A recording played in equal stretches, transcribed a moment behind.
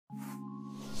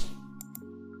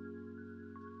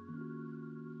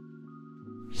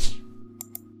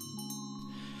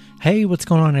Hey, what's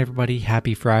going on, everybody?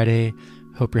 Happy Friday.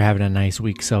 Hope you're having a nice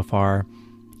week so far.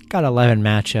 Got 11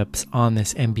 matchups on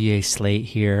this NBA slate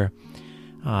here.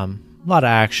 A lot of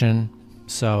action.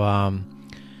 So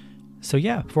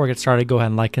yeah, before I get started, go ahead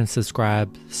and like and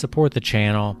subscribe. Support the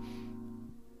channel.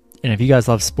 And if you guys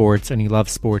love sports and you love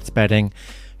sports betting,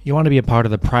 you want to be a part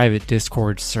of the private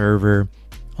Discord server.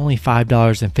 Only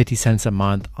 $5.50 a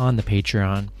month on the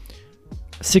Patreon.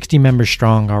 60 members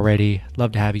strong already.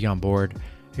 Love to have you on board.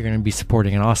 You're going to be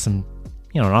supporting an awesome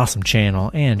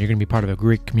channel, and you're going to be part of a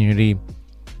great community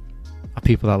of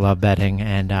people that love betting,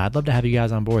 and I'd love to have you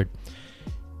guys on board.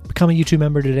 Become a YouTube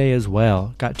member today as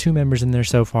well. Got 2 members in there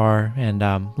so far, and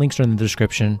links are in the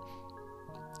description.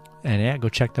 And yeah, go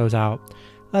check those out.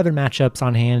 11 matchups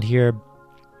on hand here,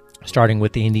 starting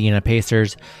with the Indiana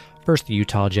Pacers versus the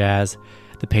Utah Jazz.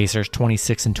 The Pacers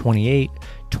 26-28,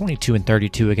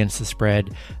 22-32 against the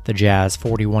spread. The Jazz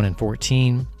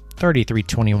 41-14.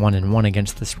 33-21-1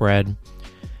 against the spread.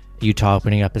 Utah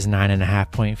opening up as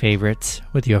 9.5 point favorites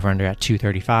with the over-under at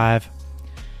 235.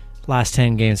 Last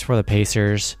 10 games for the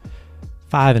Pacers,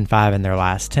 5-5 in their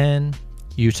last 10.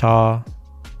 Utah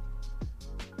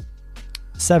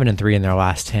 7-3 in their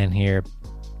last 10 here.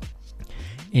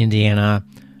 Indiana,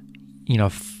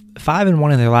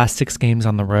 5-1 in their last 6 games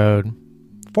on the road.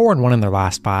 4-1 in their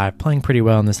last 5, playing pretty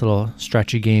well in this little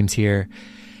stretch of games here.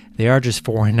 They are just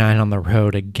 4-9 on the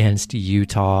road against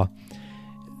Utah.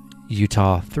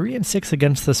 Utah 3-6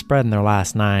 against the spread in their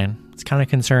last 9. It's kind of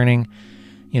concerning.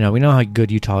 We know how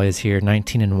good Utah is here.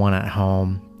 19-1 at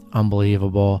home,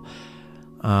 unbelievable.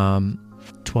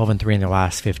 12-3 in their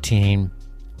last 15.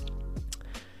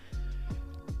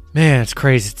 Man, it's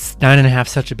crazy. It's 9.5,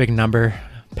 such a big number.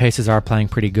 Pacers are playing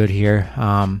pretty good here.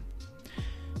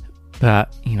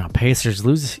 But Pacers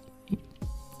lose.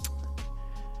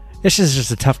 This is just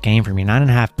a tough game for me.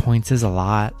 9.5 points is a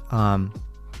lot.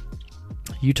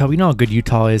 Utah, we know how good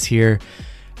Utah is here.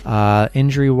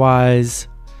 Injury-wise,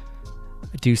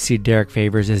 I do see Derek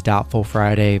Favors is doubtful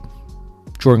Friday.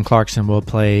 Jordan Clarkson will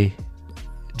play.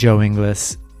 Joe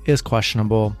Ingles is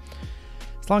questionable.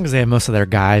 As long as they have most of their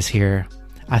guys here,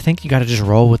 I think you got to just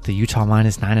roll with the Utah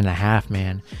minus 9.5,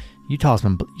 man.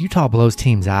 Utah blows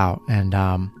teams out,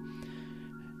 and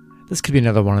this could be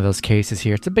another one of those cases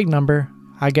here. It's a big number.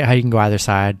 I get how you can go either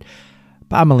side,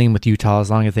 but I'm going to lean with Utah as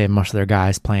long as they have most of their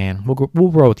guys playing. We'll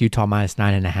roll with Utah minus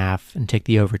 9.5 and take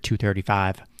the over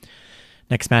 235.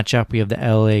 Next matchup, we have the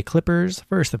LA Clippers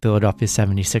versus the Philadelphia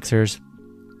 76ers.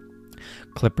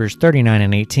 Clippers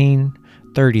 39-18,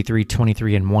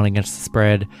 33-23-1 against the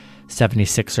spread.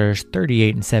 76ers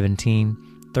 38-17,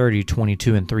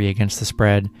 30-22-3 against the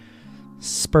spread.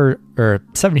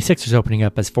 76ers opening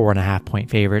up as 4.5 point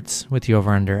favorites with the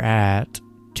over-under at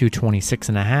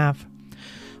 226.5.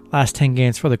 Last 10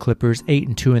 games for the Clippers,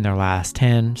 8-2 in their last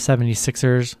 10.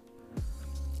 76ers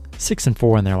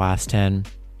 6-4 in their last 10.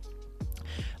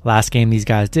 Last game these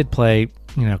guys did play,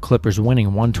 Clippers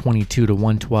winning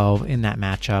 122-112 in that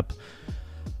matchup.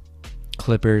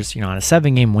 Clippers, on a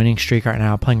 7-game winning streak right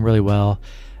now, playing really well.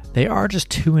 They are just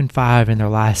 2-5 in their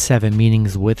last 7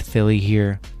 meetings with Philly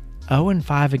here.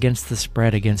 0-5 against the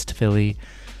spread against Philly.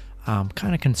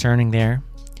 Kind of concerning there.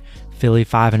 Philly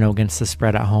 5-0 against the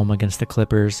spread at home against the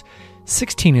Clippers.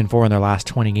 16-4 in their last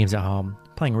 20 games at home.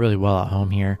 Playing really well at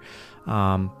home here.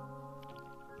 Man,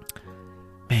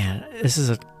 this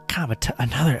is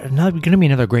another going to be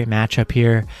another great matchup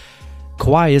here.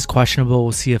 Kawhi is questionable.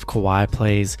 We'll see if Kawhi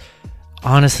plays.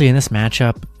 Honestly, in this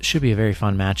matchup, should be a very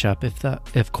fun matchup.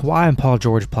 If Kawhi and Paul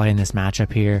George play in this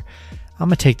matchup here, I'm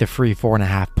going to take the free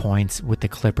 4.5 points with the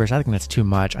Clippers. I think that's too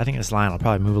much. I think this line will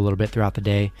probably move a little bit throughout the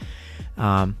day.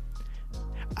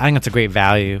 I think that's a great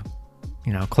value.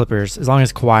 Clippers, as long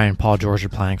as Kawhi and Paul George are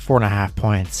playing, 4.5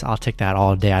 points, I'll take that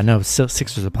all day. I know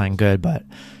Sixers are playing good, but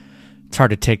it's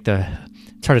hard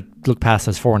to look past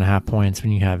those 4.5 points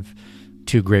when you have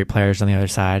 2 great players on the other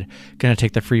side. Going to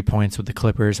take the free points with the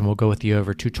Clippers, and we'll go with the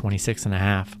over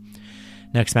 226.5.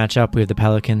 Next matchup, we have the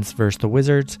Pelicans versus the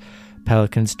Wizards.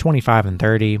 Pelicans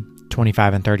 25-30,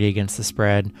 25-30 against the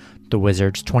spread. The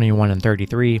Wizards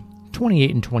 21-33,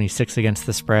 28-26 against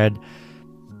the spread.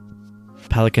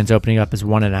 Pelicans opening up as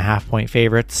 1.5 point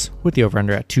favorites with the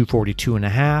over-under at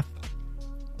 242.5.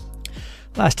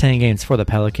 Last 10 games for the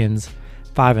Pelicans,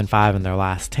 5-5 in their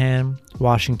last 10.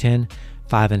 Washington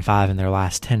 5-5 in their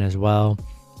last 10 as well.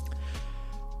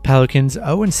 Pelicans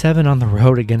 0-7 on the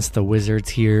road against the Wizards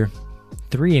here.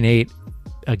 3-8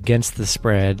 against the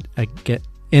spread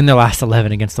in their last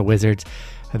 11 against the Wizards.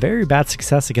 A very bad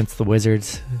success against the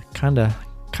Wizards. Kind of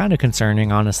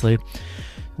concerning, honestly.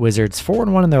 Wizards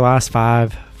 4-1 in their last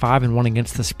 5, 5-1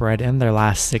 against the spread in their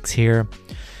last 6 here.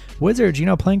 Wizards,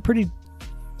 playing pretty,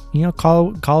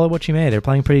 call it what you may. They're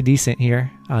playing pretty decent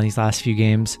here on these last few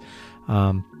games.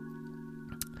 I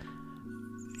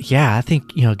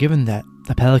think, given that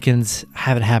the Pelicans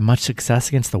haven't had much success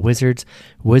against the Wizards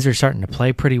starting to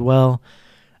play pretty well.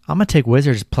 I'm going to take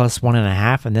Wizards plus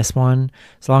 1.5 in this one,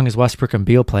 as long as Westbrook and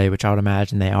Beal play, which I would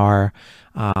imagine they are.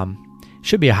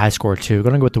 Should be a high score too.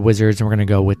 Going to go with the Wizards, and we're going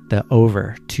to go with the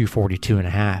over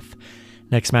 242.5.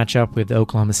 Next matchup, we have the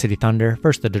Oklahoma City Thunder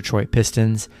versus the Detroit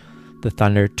Pistons. The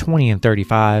Thunder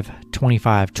 20-35,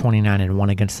 25-29-1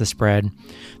 against the spread.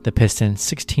 The Pistons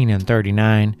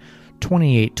 16-39,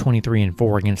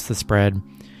 28-23-4 against the spread.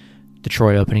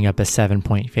 Detroit opening up as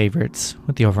 7-point favorites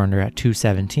with the over-under at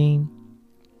 217.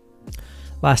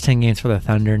 Last 10 games for the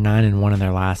Thunder, 1-9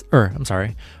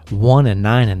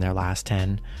 in their last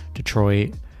 10.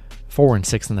 Detroit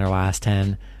 4-6 in their last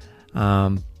 10.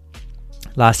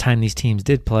 Last time these teams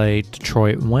did play,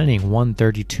 Detroit winning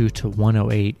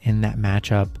 132-108 in that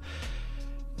matchup.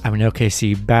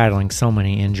 OKC battling so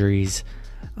many injuries.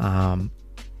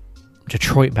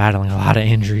 Detroit battling a lot of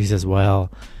injuries as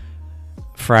well.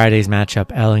 Friday's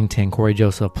matchup, Ellington, Corey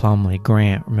Joseph, Plumlee,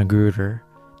 Grant, Magruder,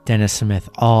 Dennis Smith,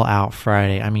 all out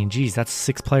Friday. That's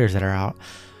 6 players that are out.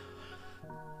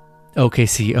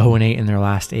 OKC 0-8 in their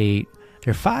last 8.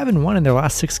 They're 5-1 in their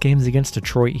last 6 games against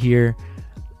Detroit here.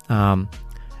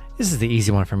 This is the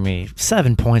easy one for me.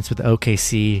 7 points with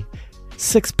OKC.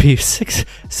 6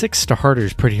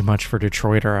 starters pretty much for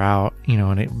Detroit are out.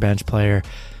 And a bench player.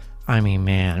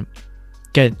 Man,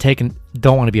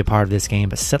 don't want to be a part of this game,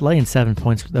 but laying 7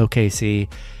 points with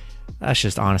OKC, that's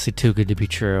just honestly too good to be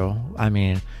true.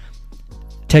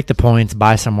 Take the points,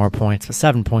 buy some more points, but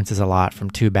 7 points is a lot from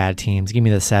 2 bad teams. Give me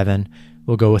the 7.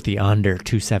 We'll go with the under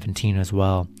 217 as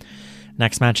well.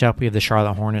 Next matchup, we have the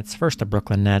Charlotte Hornets versus the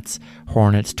Brooklyn Nets.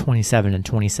 Hornets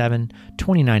 27-27,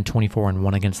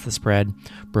 29-24-1 against the spread.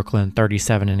 Brooklyn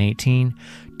 37-18,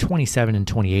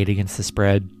 27-28 against the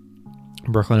spread.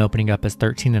 Brooklyn opening up as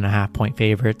 13.5-point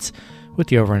favorites with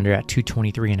the over-under at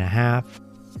 223.5.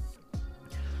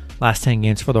 Last 10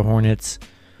 games for the Hornets,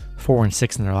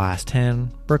 4-6 in their last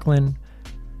 10. Brooklyn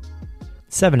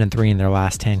 7-3 in their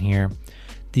last 10 here.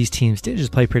 These teams did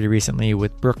just play pretty recently,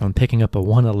 with Brooklyn picking up a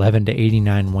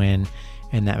 111-89 win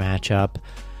in that matchup.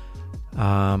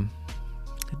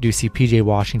 Do see PJ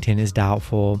Washington is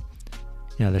doubtful.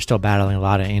 They're still battling a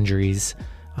lot of injuries.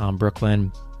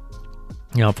 Brooklyn,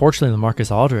 unfortunately,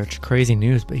 LaMarcus Aldridge, crazy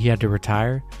news, but he had to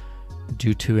retire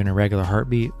due to an irregular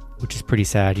heartbeat, which is pretty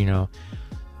sad. He was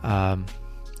going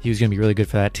to be really good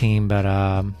for that team, but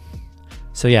they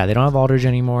don't have Aldridge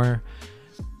anymore.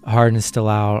 Harden's still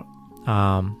out.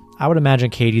 I would imagine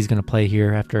KD's going to play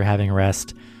here after having a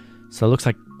rest. So it looks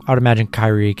like I would imagine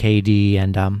Kyrie, KD,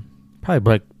 and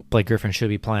probably Blake Griffin should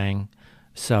be playing.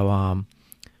 So,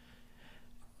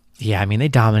 they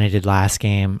dominated last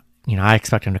game. I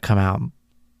expect them to come out and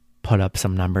put up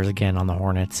some numbers again on the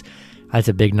Hornets. That's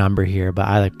a big number here, but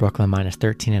I like Brooklyn minus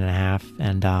 13.5,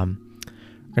 and we're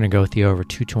going to go with the over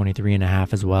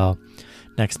 223.5 as well.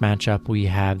 Next matchup, we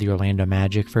have the Orlando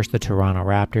Magic versus the Toronto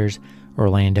Raptors.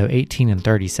 Orlando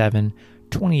 18-37,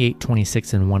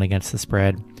 28-26-1 against the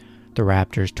spread. The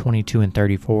Raptors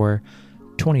 22-34,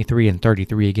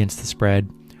 23-33 against the spread.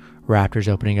 Raptors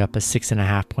opening up as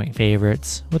 6.5-point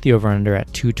favorites with the over-under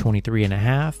at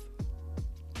 223.5.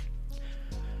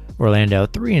 Orlando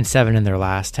 3-7 in their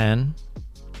last 10.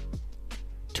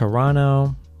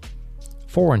 Toronto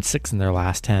 4-6 in their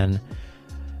last 10.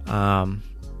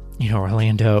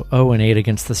 Orlando 0-8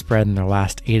 against the spread in their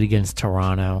last 8 against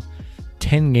Toronto.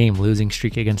 10-game losing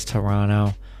streak against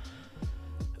Toronto.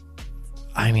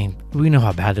 We know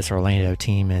how bad this Orlando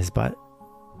team is, but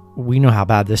we know how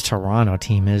bad this Toronto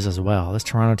team is as well. This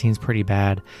Toronto team's pretty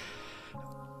bad.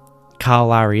 Kyle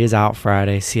Lowry is out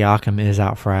Friday. Siakam is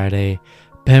out Friday.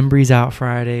 Bembry's out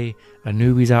Friday.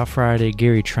 Anunoby's out Friday.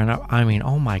 Gary Trent out.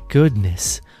 Oh my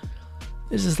goodness.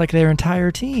 This is like their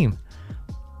entire team.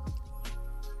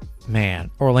 Man,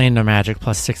 Orlando Magic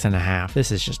plus 6.5.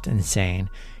 This is just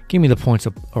insane. Give me the points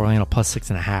of Orlando plus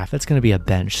 6.5. That's going to be a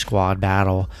bench squad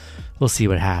battle. We'll see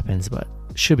what happens, but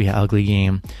should be an ugly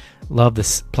game. Love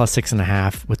this plus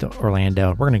 6.5 with the Orlando.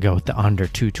 We're going to go with the under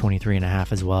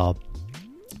 223.5 as well.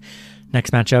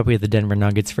 Next matchup, we have the Denver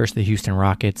Nuggets versus the Houston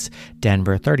Rockets.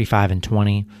 Denver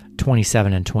 35-20,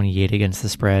 27-28 against the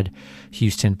spread.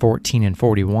 Houston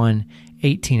 14-41,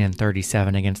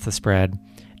 18-37 against the spread.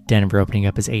 Denver opening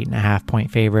up as 8.5-point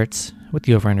favorites with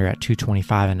the over-under at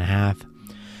 225.5.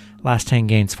 Last 10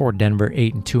 games for Denver,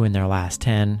 8-2 in their last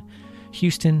 10.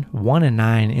 Houston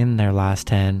 1-9 in their last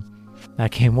 10. That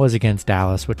game was against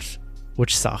Dallas, which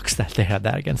sucks that they had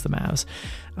that against the Mavs.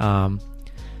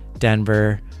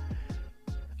 Denver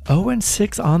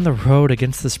 0-6 on the road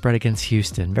against the spread against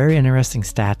Houston. Very interesting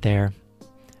stat there,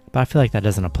 but I feel like that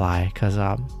doesn't apply because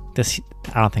I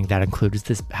don't think that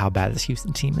includes how bad this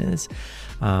Houston team is.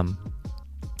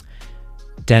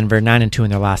 Denver 9-2 in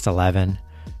their last 11,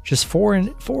 just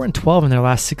 4-12 in their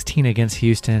last 16 against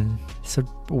Houston. So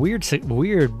weird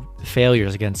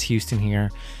failures against Houston here,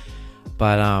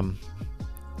 but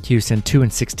Houston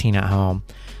 2-16 at home.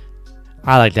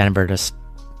 I like Denver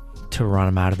to run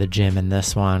them out of the gym in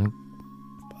this one.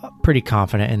 Pretty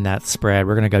confident in that spread.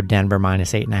 We're going to go Denver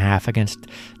minus 8.5 against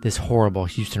this horrible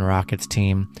Houston Rockets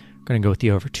team. Going to go with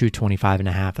the over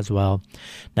 225.5 as well.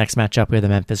 Next matchup, we have the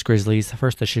Memphis Grizzlies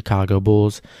versus the Chicago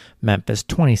Bulls. Memphis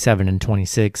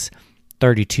 27-26,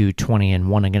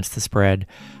 32-20-1 against the spread.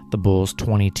 The Bulls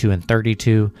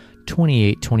 22-32,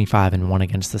 28-25-1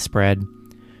 against the spread.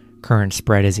 Current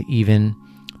spread is even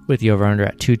with the over/under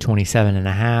at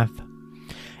 227.5.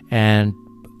 And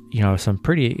some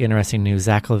pretty interesting news.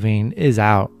 Zach LaVine is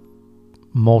out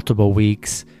multiple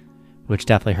weeks, which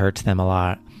definitely hurts them a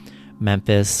lot.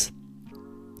 Memphis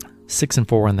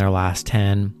 6-4 in their last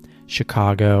 10.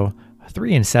 Chicago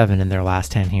 3-7 in their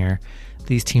last 10 here.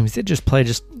 These teams did just play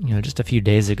just a few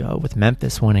days ago, with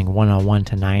Memphis winning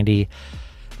 101-90.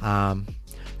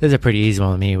 This is a pretty easy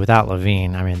one with me. Without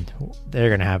LaVine, I mean, they're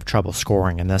going to have trouble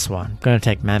scoring in this one. Going to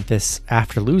take Memphis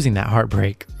after losing that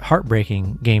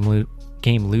heartbreaking game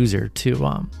loser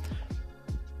to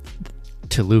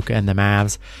Luka and the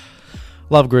Mavs.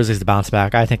 Love Grizzlies to bounce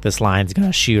back. I think this line's going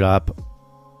to shoot up,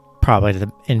 probably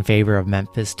in favor of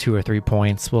Memphis, 2 or 3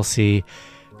 points. We'll see.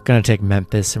 Going to take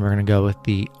Memphis, and we're going to go with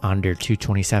the under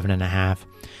 227.5.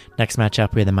 Next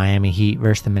matchup, we have the Miami Heat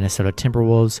versus the Minnesota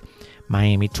Timberwolves.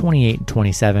 Miami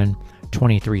 28-27,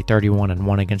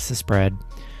 23-31-1 against the spread.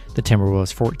 The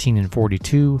Timberwolves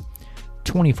 14-42,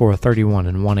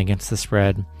 24-31-1 against the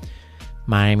spread.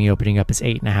 Miami opening up as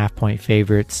 8.5-point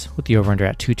favorites with the over-under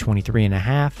at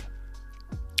 223.5.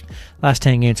 Last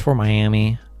 10 games for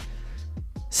Miami,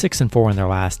 6-4 in their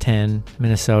last 10.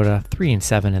 Minnesota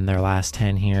 3-7 in their last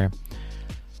 10 here.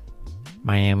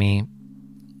 Miami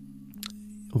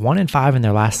 1-5 in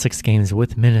their last 6 games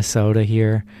with Minnesota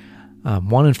here.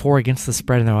 1-4 against the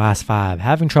spread in their last 5.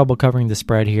 Having trouble covering the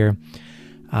spread here.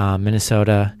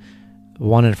 Minnesota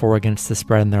 1-4 against the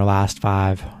spread in their last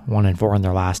 5. 1-4 in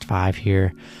their last 5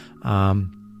 here.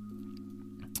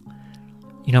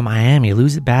 Miami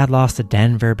lose a bad loss to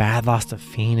Denver, bad loss to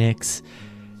Phoenix.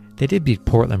 They did beat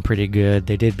Portland pretty good.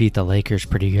 They did beat the Lakers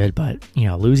pretty good, but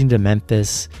losing to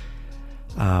Memphis.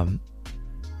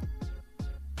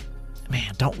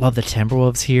 Don't love the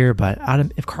Timberwolves here, but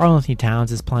if Karl-Anthony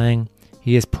Towns is playing,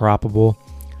 he is probable.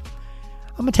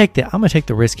 I'm gonna take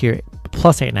the risk here,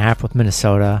 plus 8.5 with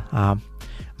Minnesota.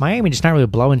 Miami just not really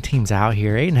blowing teams out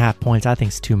here. 8.5 points, I think,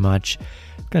 is too much.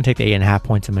 I'm gonna take the 8.5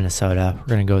 points in Minnesota.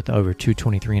 We're gonna go with the over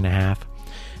 223.5.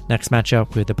 Next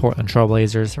matchup with the Portland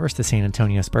Trailblazers versus the San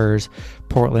Antonio Spurs.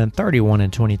 Portland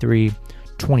 31-23,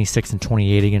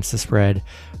 26-28 against the spread.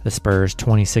 The Spurs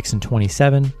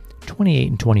 26-27.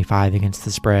 28-25 against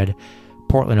the spread.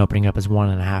 Portland opening up as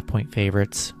 1.5-point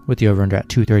favorites with the over-under at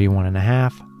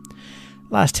 231.5.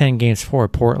 Last 10 games for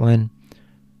Portland,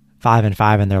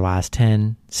 5-5 in their last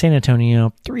 10. San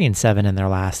Antonio 3-7 in their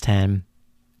last 10.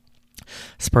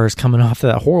 Spurs coming off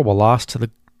that horrible loss to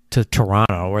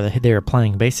Toronto, where they were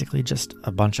playing basically just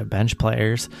a bunch of bench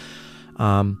players.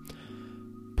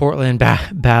 Portland bad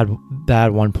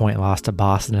 1-point loss to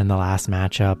Boston in the last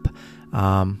matchup.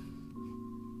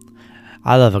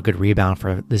 I love a good rebound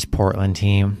for this Portland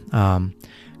team. Going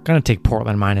to take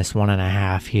Portland minus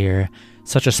 1.5 here.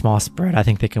 Such a small spread. I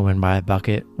think they can win by a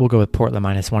bucket. We'll go with Portland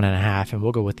minus 1.5, and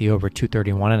we'll go with the over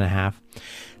 231.5.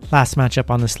 Last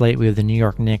matchup on the slate, we have the New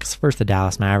York Knicks versus the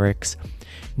Dallas Mavericks.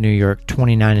 New York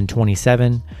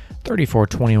 29-27,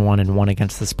 34-21-1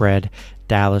 against the spread.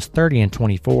 Dallas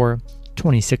 30-24,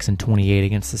 26-28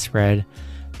 against the spread.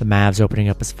 The Mavs opening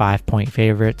up as 5-point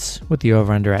favorites with the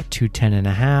over-under at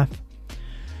 210.5.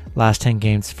 Last 10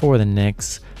 games for the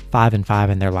Knicks, 5-5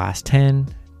 in their last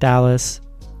 10. Dallas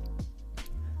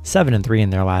 7-3 in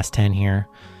their last 10 here.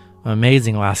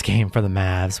 Amazing last game for the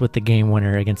Mavs with the game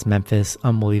winner against Memphis.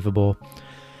 Unbelievable.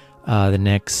 The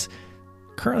Knicks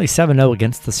currently 7-0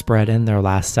 against the spread in their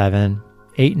last 7.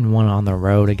 8-1 on the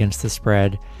road against the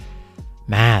spread.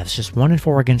 Mavs just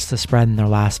 1-4 against the spread in their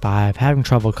last 5. Having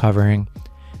trouble covering.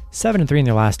 7-3 in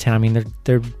their last 10. I mean,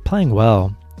 they're playing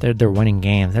well. They're winning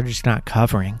games. They're just not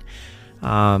covering.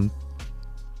 I'm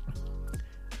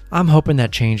hoping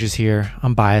that changes here.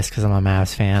 I'm biased because I'm a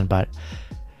Mavs fan, but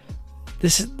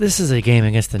this is a game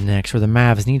against the Knicks where the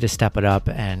Mavs need to step it up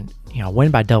and win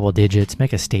by double digits,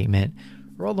 make a statement,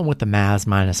 Rolling with the Mavs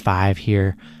 -5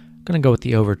 here. Going to go with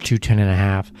the over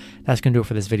 210.5. That's going to do it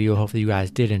for this video. Hopefully you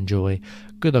guys did enjoy.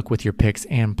 Good luck with your picks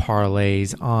and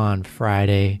parlays on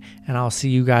Friday, and I'll see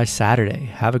you guys Saturday.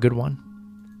 Have a good one.